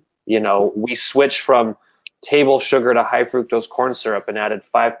 or, we switch from table sugar to high fructose corn syrup and added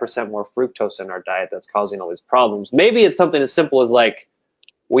 5% more fructose in our diet that's causing all these problems. Maybe it's something as simple as like,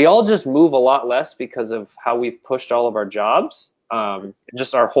 we all just move a lot less because of how we've pushed all of our jobs,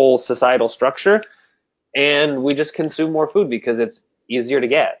 just our whole societal structure, and we just consume more food because it's easier to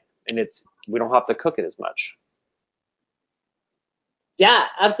get, and we don't have to cook it as much. Yeah,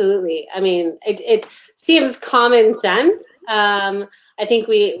 absolutely. I mean, it seems common sense. I think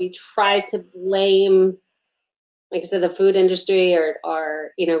we try to blame, like I said, the food industry,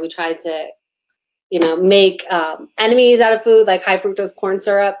 or we try to make enemies out of food, like high fructose corn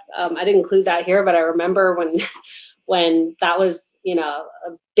syrup. I didn't include that here, but I remember when that was a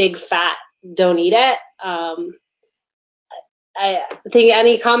big fat, don't eat it. I think,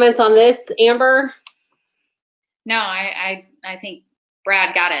 any comments on this, Amber? No, I think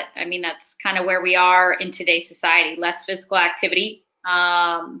Brad got it. I mean, that's kind of where we are in today's society. Less physical activity.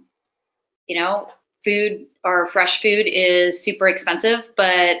 Food or fresh food is super expensive,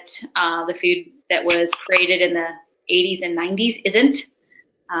 but the food that was created in the 80s and 90s isn't,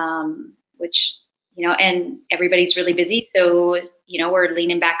 which, and everybody's really busy. So, we're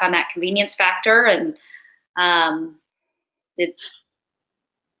leaning back on that convenience factor, and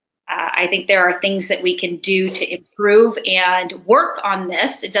I think there are things that we can do to improve and work on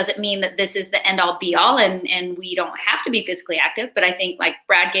this. It doesn't mean that this is the end all be all, and we don't have to be physically active. But I think, like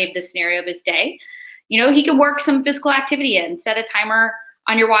Brad gave the scenario of his day, he can work some physical activity in, set a timer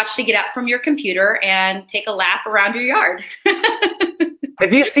on your watch to get up from your computer and take a lap around your yard.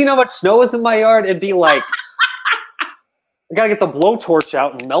 Have you seen how much snow is in my yard? It'd be like, I gotta get the blowtorch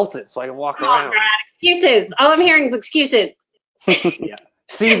out and melt it so I can walk around. God, excuses. All I'm hearing is excuses. Yeah.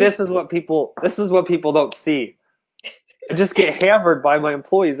 See, this is what people don't see. I just get hammered by my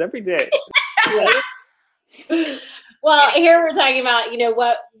employees every day. Well, here we're talking about,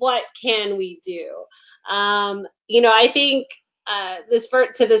 what can we do? I think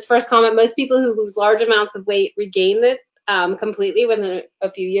this first comment, most people who lose large amounts of weight regain it completely within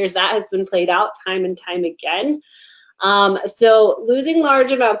a few years. That has been played out time and time again. So losing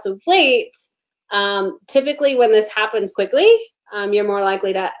large amounts of weight, typically when this happens quickly, you're more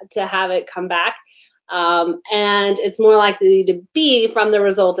likely to have it come back. And it's more likely to be from the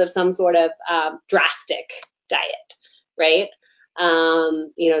result of some sort of drastic diet, right?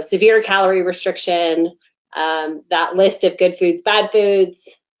 Severe calorie restriction, that list of good foods, bad foods,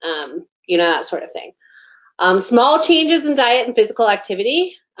 that sort of thing. Small changes in diet and physical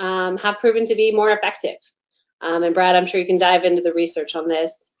activity have proven to be more effective. And Brad, I'm sure you can dive into the research on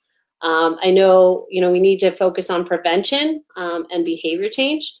this. I know, we need to focus on prevention and behavior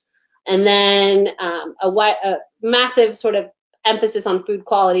change. And then a massive sort of emphasis on food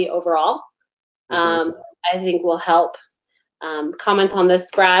quality overall, I think will help. Comments on this,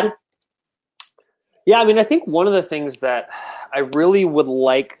 Brad? Yeah, I mean, I think one of the things that I really would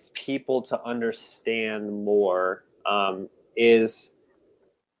like people to understand more is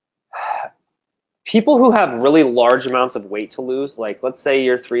people who have really large amounts of weight to lose, like let's say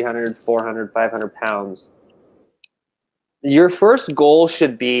you're 300, 400, 500 pounds, your first goal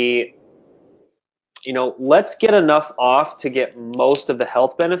should be, let's get enough off to get most of the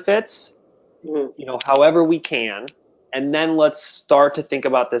health benefits, however we can. And then let's start to think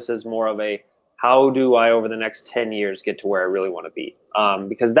about this as more of a, how do I over the next 10 years get to where I really want to be?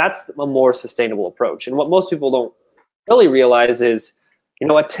 Because that's a more sustainable approach. And what most people don't really realize is, a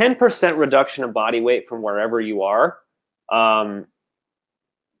 10% reduction in body weight from wherever you are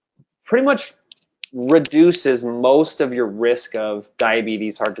pretty much reduces most of your risk of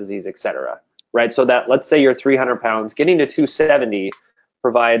diabetes, heart disease, et cetera, right? So that, let's say you're 300 pounds, getting to 270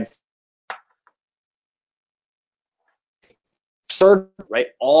 provides, right?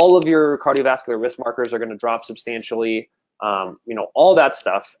 All of your cardiovascular risk markers are going to drop substantially, all that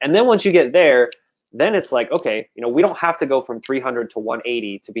stuff. And then once you get there, then it's like, okay, we don't have to go from 300 to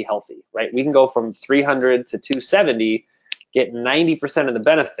 180 to be healthy, right? We can go from 300 to 270, get 90% of the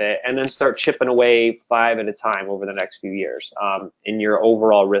benefit, and then start chipping away 5 at a time over the next few years. And your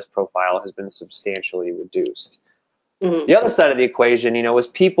overall risk profile has been substantially reduced. Mm-hmm. The other side of the equation, is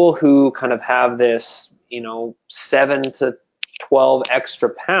people who kind of have this, 7 to 12 extra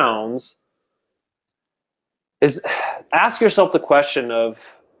pounds, is ask yourself the question of,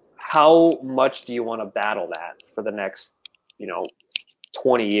 how much do you want to battle that for the next,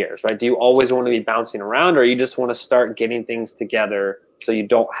 20 years, right? Do you always want to be bouncing around, or you just want to start getting things together so you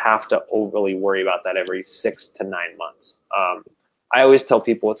don't have to overly worry about that every 6 to 9 months? I always tell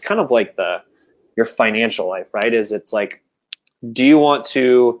people it's kind of like your financial life, right? It's like, do you want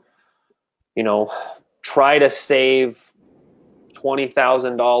to, try to save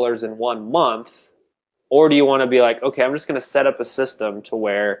 $20,000 in 1 month, or do you want to be like, okay, I'm just going to set up a system to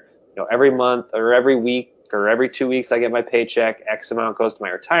where, every month or every week or every 2 weeks I get my paycheck, X amount goes to my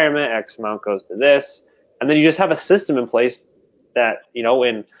retirement, X amount goes to this. And then you just have a system in place that,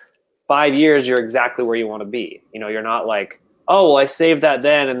 in 5 years, you're exactly where you want to be. You're not like, oh, well, I saved that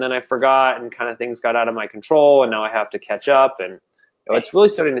then and then I forgot and kind of things got out of my control and now I have to catch up. And it's really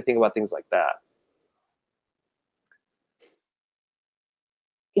starting to think about things like that.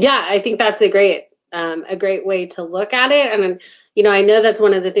 Yeah, I think that's a great way to look at it. And, I know that's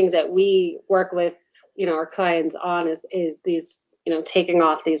one of the things that we work with, our clients on is these, taking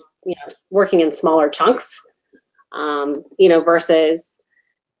off these, working in smaller chunks, versus,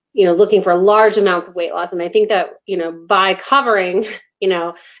 looking for large amounts of weight loss. And I think that, by covering,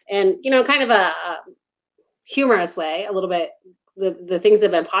 and, kind of a humorous way, a little bit, the things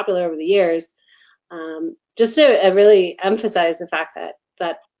that have been popular over the years, just to really emphasize the fact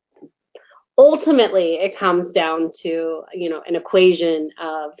that ultimately it comes down to, an equation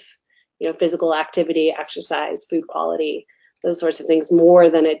of, physical activity, exercise, food quality, those sorts of things, more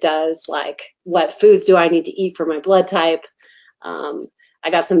than it does like, what foods do I need to eat for my blood type? I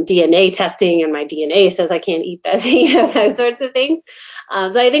got some DNA testing and my DNA says I can't eat that, those sorts of things.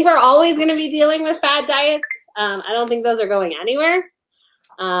 So I think we're always going to be dealing with fad diets. I don't think those are going anywhere.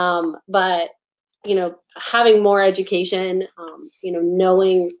 But having more education,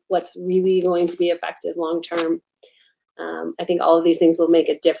 knowing what's really going to be effective long term, I think all of these things will make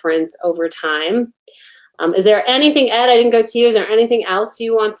a difference over time. Is there anything, Ed, I didn't go to you, is there anything else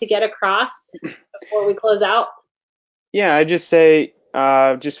you want to get across before we close out? Yeah, I just say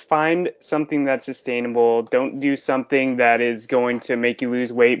just find something that's sustainable. Don't do something that is going to make you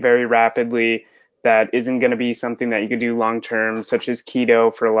lose weight very rapidly, that isn't going to be something that you could do long term, such as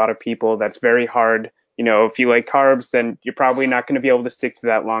keto for a lot of people. That's very hard. If you like carbs, then you're probably not going to be able to stick to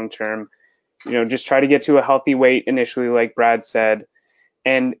that long term. Just try to get to a healthy weight initially, like Brad said.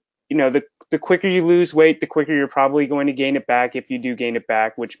 And, the quicker you lose weight, the quicker you're probably going to gain it back if you do gain it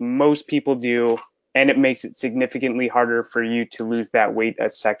back, which most people do. And it makes it significantly harder for you to lose that weight a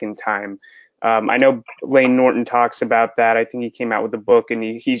second time. I know Layne Norton talks about that. I think he came out with a book, and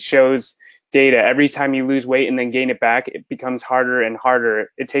he shows data. Every time you lose weight and then gain it back, it becomes harder and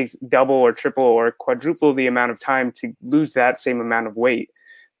harder. It takes double or triple or quadruple the amount of time to lose that same amount of weight.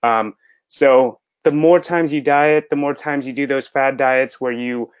 So the more times you diet, the more times you do those fad diets where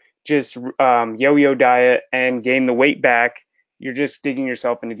you just yo-yo diet and gain the weight back, you're just digging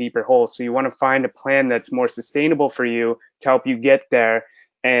yourself in a deeper hole. So you want to find a plan that's more sustainable for you to help you get there,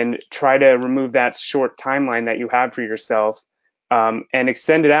 and try to remove that short timeline that you have for yourself, and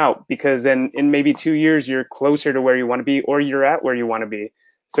extend it out, because then in maybe 2 years, you're closer to where you want to be, or you're at where you want to be.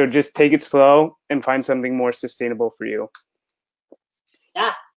 So just take it slow and find something more sustainable for you.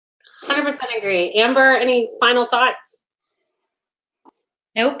 Yeah, 100% agree. Amber, any final thoughts?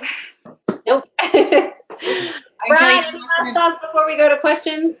 Nope. Brad, any last thoughts before we go to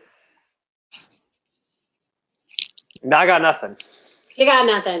questions? No, I got nothing. You got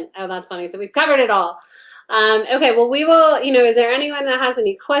nothing. Oh, that's funny. So we've covered it all. Okay, well, we will, is there anyone that has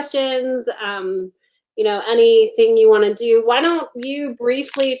any questions? Anything you want to do? Why don't you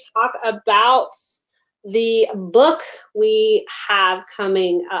briefly talk about the book we have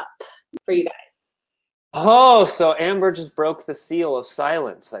coming up for you guys? Oh, so Amber just broke the seal of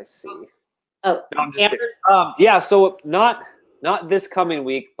silence, I see. Oh, no, I'm just kidding. Yeah, so not this coming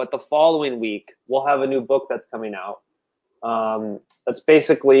week, but the following week, we'll have a new book that's coming out. That's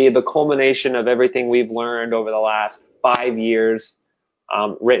basically the culmination of everything we've learned over the last 5 years,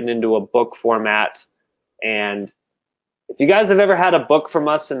 written into a book format. And if you guys have ever had a book from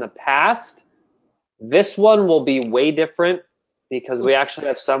us in the past, this one will be way different, because we actually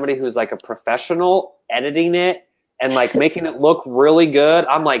have somebody who's like a professional editing it and like making it look really good.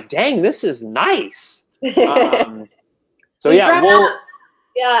 I'm like, dang, this is nice. So yeah,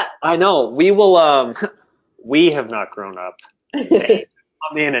 I know we will. We have not grown up. They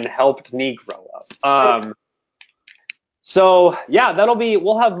come in and helped me grow up. So yeah,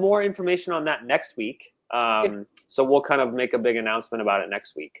 we'll have more information on that next week. So we'll kind of make a big announcement about it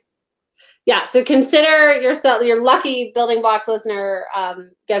next week. Yeah, so consider yourself, your lucky Building Blocks listener,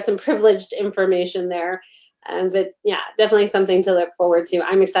 get some privileged information there. But yeah, definitely something to look forward to.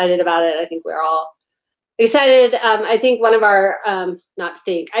 I'm excited about it. I think we're all excited. I think one of our,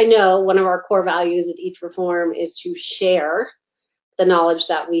 I know one of our core values at Eat to Perform is to share the knowledge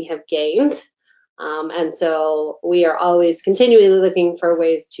that we have gained. And so we are always continually looking for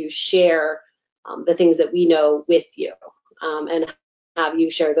ways to share the things that we know with you, and have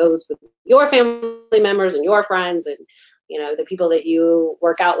you share those with your family members and your friends and the people that you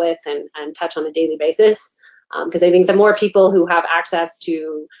work out with and touch on a daily basis. Because I think the more people who have access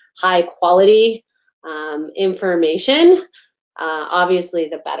to high quality information, obviously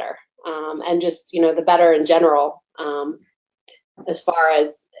the better, and just the better in general, as far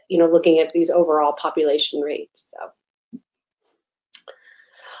as looking at these overall population rates. So,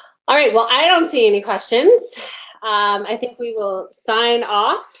 all right, well, I don't see any questions. I think we will sign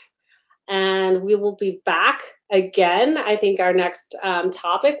off, and we will be back again. I think our next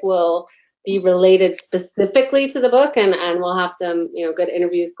topic will be related specifically to the book, and we'll have some good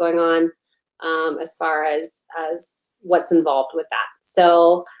interviews going on as far as what's involved with that.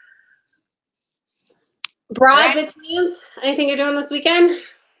 So, Brad, big plans? Anything you're doing this weekend?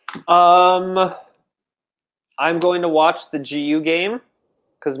 I'm going to watch the GU game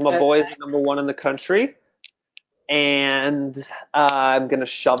because my boys are number 1 in the country, and I'm gonna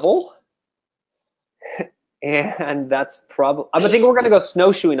shovel, and that's probably. I think we're gonna go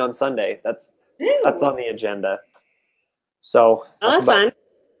snowshoeing on Sunday. That's on the agenda. So that's fun.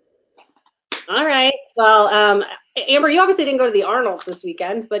 All right. Well, Amber, you obviously didn't go to the Arnold this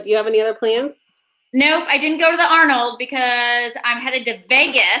weekend, but do you have any other plans? Nope, I didn't go to the Arnold because I'm headed to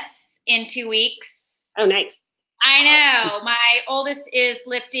Vegas in 2 weeks. Oh, nice. I know. My oldest is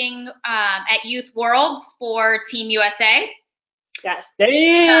lifting at Youth Worlds for Team USA. Yes.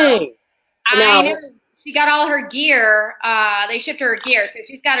 Dang! So, I know. She got all her gear. They shipped her gear. So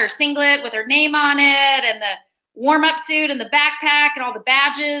she's got her singlet with her name on it and the warm-up suit and the backpack and all the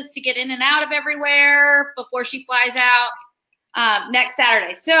badges to get in and out of everywhere before she flies out next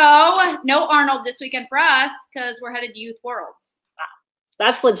Saturday. So no Arnold this weekend for us because we're headed to Youth Worlds.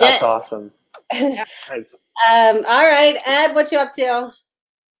 That's legit. That's awesome. Nice. All right, Ed, what you up to?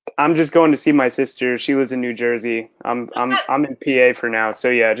 I'm just going to see my sister. She lives in New Jersey. I'm in PA for now, so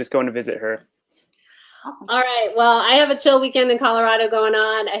yeah, just going to visit her. Awesome. All right. Well, I have a chill weekend in Colorado going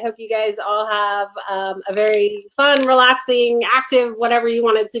on. I hope you guys all have a very fun, relaxing, active, whatever you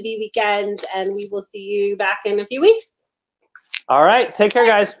want it to be weekend, and we will see you back in a few weeks. All right. Take care,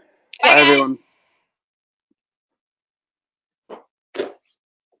 guys. Bye, Bye, guys. everyone.